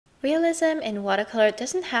Realism in watercolor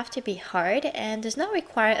doesn't have to be hard and does not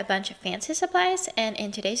require a bunch of fancy supplies, and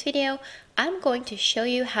in today's video, I'm going to show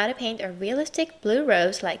you how to paint a realistic blue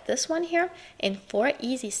rose like this one here in 4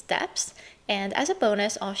 easy steps. And as a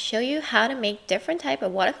bonus, I'll show you how to make different type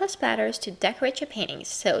of watercolor splatters to decorate your paintings,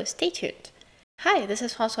 so stay tuned. Hi, this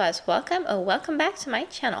is Françoise. Welcome back to my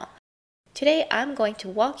channel. Today I'm going to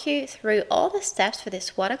walk you through all the steps for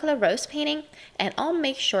this watercolor rose painting, and I'll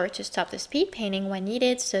make sure to stop the speed painting when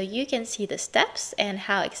needed so you can see the steps and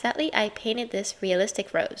how exactly I painted this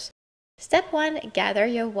realistic rose. Step 1. Gather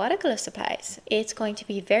your watercolor supplies. It's going to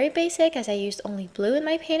be very basic as I used only blue in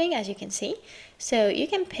my painting, as you can see. So you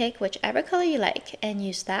can pick whichever color you like and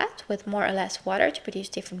use that with more or less water to produce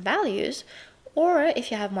different values. Or if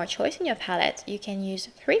you have more choice in your palette, you can use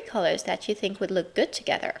 3 colors that you think would look good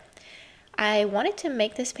together. I wanted to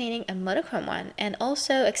make this painting a monochrome one and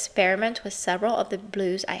also experiment with several of the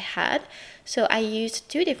blues I had. So I used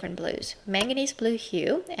 2 different blues, manganese blue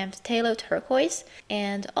hue and phthalo turquoise,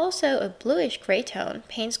 and also a bluish gray tone,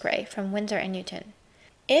 Payne's Gray from Winsor & Newton.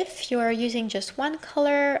 If you're using just one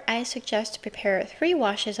color, I suggest to prepare 3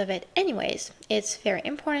 washes of it anyways. It's very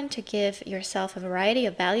important to give yourself a variety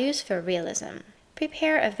of values for realism.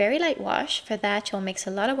 Prepare a very light wash. For that, you'll mix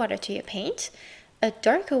a lot of water to your paint. A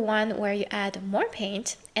darker one where you add more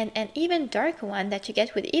paint, and an even darker one that you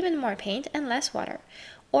get with even more paint and less water.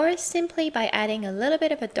 Or simply by adding a little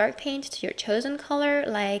bit of a dark paint to your chosen color,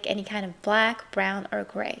 like any kind of black, brown, or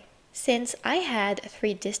gray. Since I had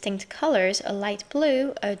 3 distinct colors, a light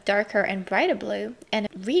blue, a darker and brighter blue, and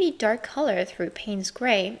a really dark color through Payne's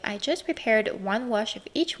Gray, I just prepared 1 wash of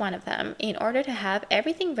each one of them in order to have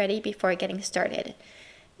everything ready before getting started.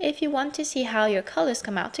 If you want to see how your colors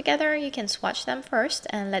come out together, you can swatch them first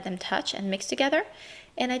and let them touch and mix together.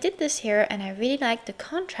 And I did this here, and I really liked the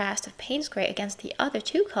contrast of Payne's Gray against the other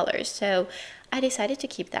 2 colors, so I decided to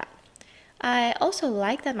keep that. I also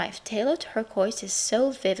like that my phthalo turquoise is so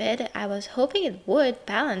vivid. I was hoping it would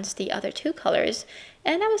balance the other 2 colors,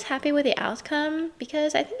 and I was happy with the outcome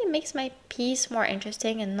because I think it makes my piece more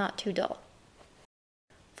interesting and not too dull.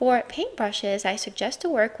 For paintbrushes, I suggest to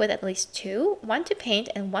work with at least 2, one to paint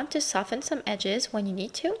and one to soften some edges when you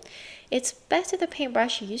need to. It's best if the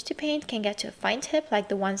paintbrush you use to paint can get to a fine tip like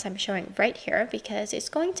the ones I'm showing right here, because it's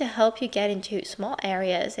going to help you get into small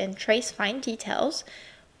areas and trace fine details,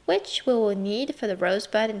 which we will need for the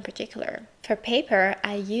rosebud in particular. For paper,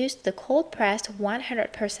 I used the cold-pressed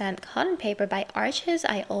 100% cotton paper by Arches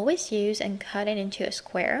I always use and cut it into a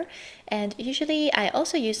square. And usually I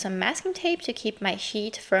also use some masking tape to keep my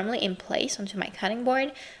sheet firmly in place onto my cutting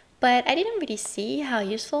board, but I didn't really see how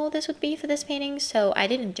useful this would be for this painting, so I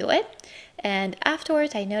didn't do it. And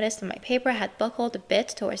afterwards I noticed that my paper had buckled a bit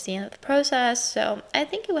towards the end of the process, so I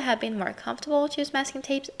think it would have been more comfortable to use masking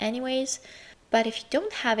tapes anyways. But if you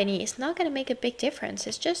don't have any, it's not going to make a big difference.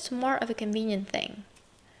 It's just more of a convenient thing.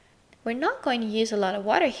 We're not going to use a lot of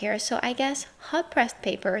water here, so I guess hot pressed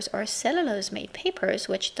papers or cellulose made papers,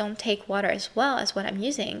 which don't take water as well as what I'm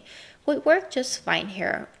using, would work just fine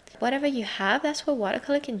here. Whatever you have, that's what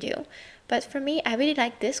watercolor can do. But for me, I really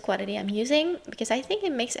like this quantity I'm using because I think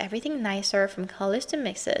it makes everything nicer from colors to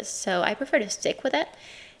mixes, so I prefer to stick with it.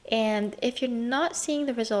 And if you're not seeing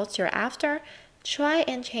the results you're after, try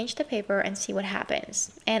and change the paper and see what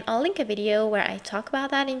happens. And I'll link a video where I talk about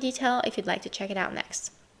that in detail if you'd like to check it out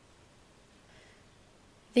next.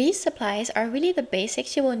 These supplies are really the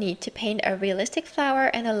basics you will need to paint a realistic flower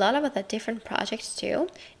and a lot of other different projects too.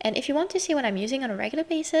 And if you want to see what I'm using on a regular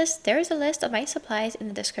basis, there is a list of my supplies in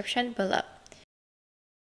the description below.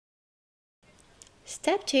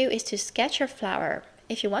 Step 2 is to sketch your flower.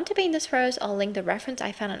 If you want to paint this rose, I'll link the reference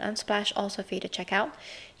I found on Unsplash also for you to check out.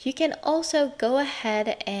 You can also go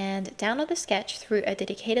ahead and download the sketch through a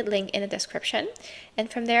dedicated link in the description.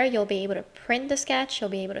 And from there, you'll be able to print the sketch, you'll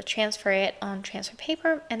be able to transfer it on transfer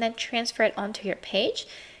paper, and then transfer it onto your page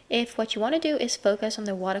if what you want to do is focus on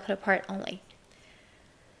the watercolor part only.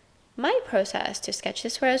 My process to sketch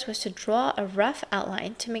this rose was to draw a rough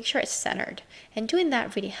outline to make sure it's centered, and doing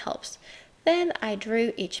that really helps. Then I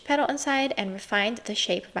drew each petal inside and refined the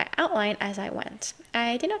shape of my outline as I went.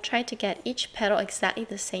 I did not try to get each petal exactly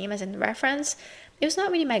the same as in the reference. It was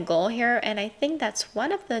not really my goal here, and I think that's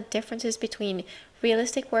one of the differences between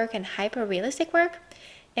realistic work and hyper-realistic work.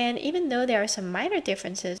 And even though there are some minor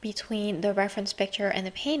differences between the reference picture and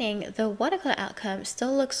the painting, the watercolor outcome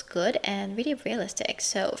still looks good and really realistic.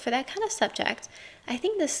 So for that kind of subject, I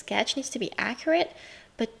think the sketch needs to be accurate,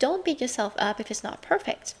 but don't beat yourself up if it's not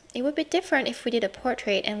perfect. It would be different if we did a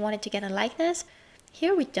portrait and wanted to get a likeness.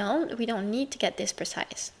 Here we don't need to get this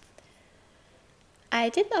precise. I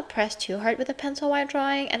did not press too hard with the pencil while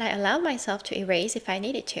drawing, and I allowed myself to erase if I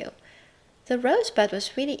needed to. The rosebud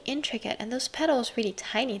was really intricate and those petals really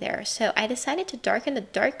tiny there, so I decided to darken the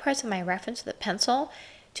dark parts of my reference with a pencil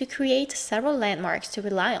to create several landmarks to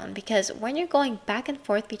rely on, because when you're going back and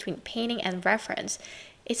forth between painting and reference,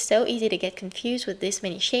 it's so easy to get confused with this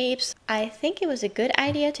many shapes. I think it was a good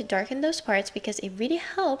idea to darken those parts because it really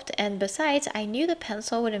helped, and besides, I knew the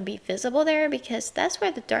pencil wouldn't be visible there because that's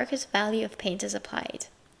where the darkest value of paint is applied.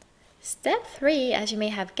 Step 3, as you may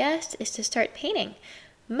have guessed, is to start painting.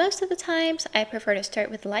 Most of the times, I prefer to start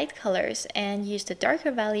with light colors and use the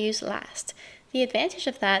darker values last. The advantage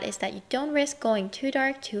of that is that you don't risk going too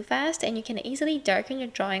dark too fast, and you can easily darken your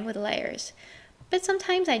drawing with layers. But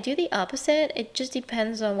sometimes I do the opposite. It just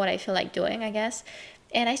depends on what I feel like doing, I guess.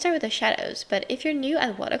 And I start with the shadows, but if you're new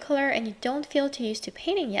at watercolor and you don't feel too used to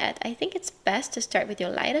painting yet, I think it's best to start with your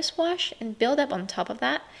lightest wash and build up on top of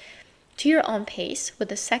that to your own pace with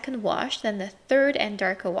the second wash, then the third and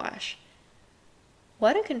darker wash.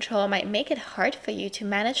 Water control might make it hard for you to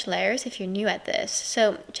manage layers if you're new at this,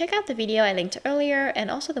 so check out the video I linked earlier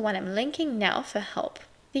and also the one I'm linking now for help.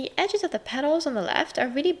 The edges of the petals on the left are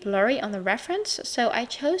really blurry on the reference, so I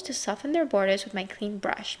chose to soften their borders with my clean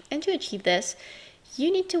brush. And to achieve this,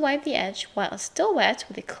 you need to wipe the edge while still wet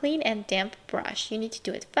with a clean and damp brush. You need to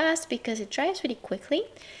do it fast because it dries really quickly.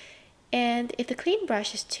 And if the clean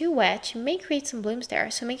brush is too wet, you may create some blooms there,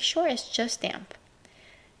 so make sure it's just damp.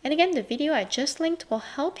 And again, the video I just linked will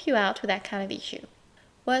help you out with that kind of issue.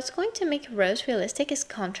 What's going to make a rose realistic is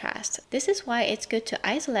contrast. This is why it's good to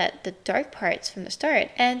isolate the dark parts from the start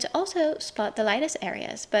and also spot the lightest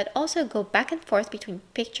areas, but also go back and forth between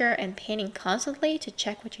picture and painting constantly to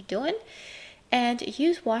check what you're doing, and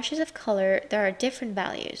use washes of color that are different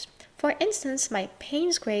values. For instance, my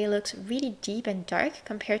Payne's gray looks really deep and dark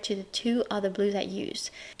compared to the two other blues I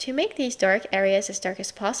used. To make these dark areas as dark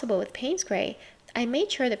as possible with Payne's gray, I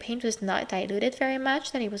made sure the paint was not diluted very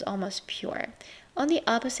much, that it was almost pure. On the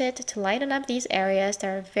opposite, to lighten up these areas that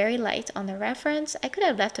are very light on the reference, I could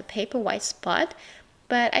have left a paper white spot,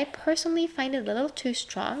 but I personally find it a little too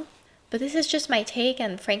strong. But this is just my take,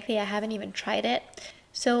 and frankly I haven't even tried it.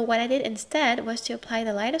 So what I did instead was to apply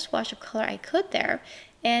the lightest wash of color I could there,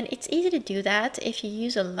 and it's easy to do that if you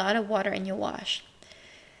use a lot of water in your wash.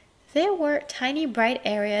 There were tiny bright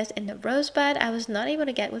areas in the rosebud I was not able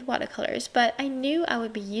to get with watercolors, but I knew I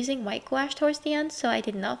would be using white gouache towards the end, so I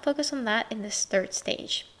did not focus on that in this third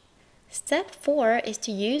stage. Step 4 is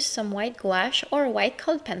to use some white gouache or a white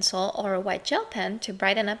colored pencil or a white gel pen to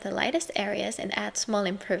brighten up the lightest areas and add small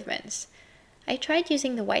improvements. I tried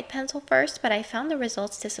using the white pencil first, but I found the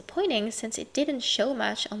results disappointing since it didn't show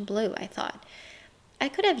much on blue, I thought. I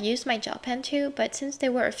could have used my gel pen too, but since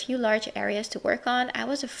there were a few large areas to work on, I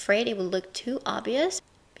was afraid it would look too obvious,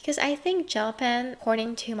 because I think gel pen,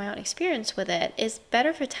 according to my own experience with it, is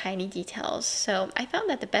better for tiny details. So I found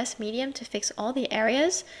that the best medium to fix all the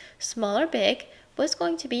areas, small or big, was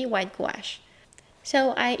going to be white gouache.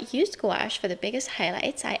 So I used gouache for the biggest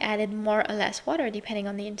highlights. I added more or less water depending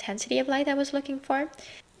on the intensity of light I was looking for.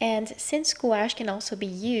 And since gouache can also be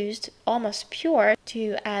used almost pure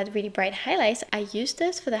to add really bright highlights, I used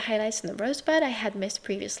this for the highlights in the rosebud I had missed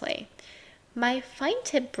previously. My fine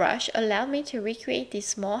tip brush allowed me to recreate these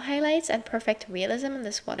small highlights and perfect realism in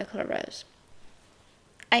this watercolor rose.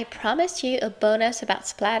 I promised you a bonus about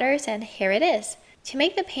splatters, and here it is. To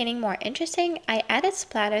make the painting more interesting, I added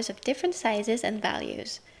splatters of different sizes and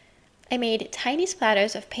values. I made tiny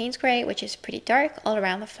splatters of Payne's gray, which is pretty dark, all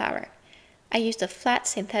around the flower. I used a flat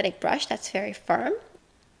synthetic brush that's very firm,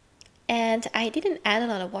 and I didn't add a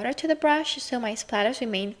lot of water to the brush, so my splatters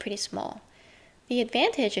remained pretty small. The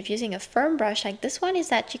advantage of using a firm brush like this one is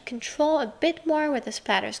that you control a bit more where the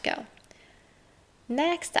splatters go.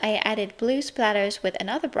 Next, I added blue splatters with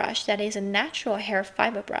another brush that is a natural hair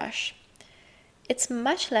fiber brush. It's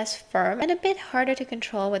much less firm and a bit harder to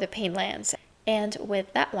control where the paint lands. And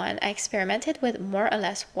with that one, I experimented with more or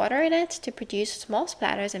less water in it to produce small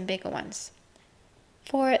splatters and bigger ones.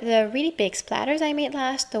 For the really big splatters I made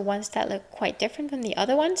last, the ones that look quite different from the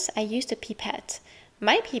other ones, I used a pipette.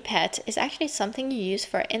 My pipette is actually something you use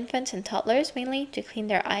for infants and toddlers mainly to clean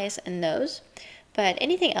their eyes and nose, but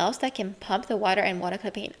anything else that can pump the water and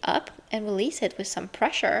watercolor paint up and release it with some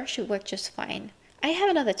pressure should work just fine. I have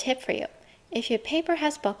another tip for you. If your paper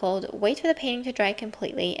has buckled, wait for the painting to dry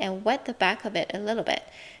completely and wet the back of it a little bit.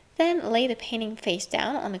 Then lay the painting face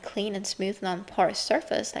down on a clean and smooth non-porous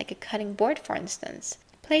surface like a cutting board, for instance.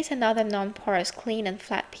 Place another non-porous clean and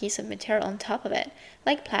flat piece of material on top of it,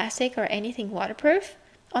 like plastic or anything waterproof,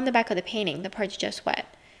 on the back of the painting, the part you just wet.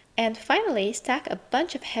 And finally, stack a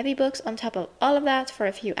bunch of heavy books on top of all of that for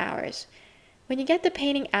a few hours. When you get the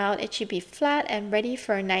painting out, it should be flat and ready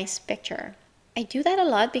for a nice picture. I do that a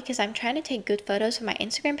lot because I'm trying to take good photos for my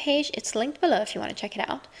Instagram page. It's linked below if you want to check it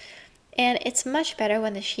out. And it's much better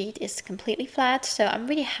when the sheet is completely flat, so I'm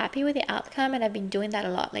really happy with the outcome and I've been doing that a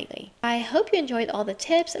lot lately. I hope you enjoyed all the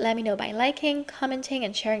tips. Let me know by liking, commenting,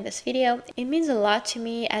 and sharing this video. It means a lot to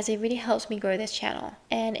me as it really helps me grow this channel.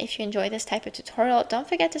 And if you enjoy this type of tutorial, don't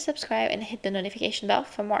forget to subscribe and hit the notification bell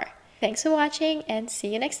for more. Thanks for watching and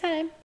see you next time!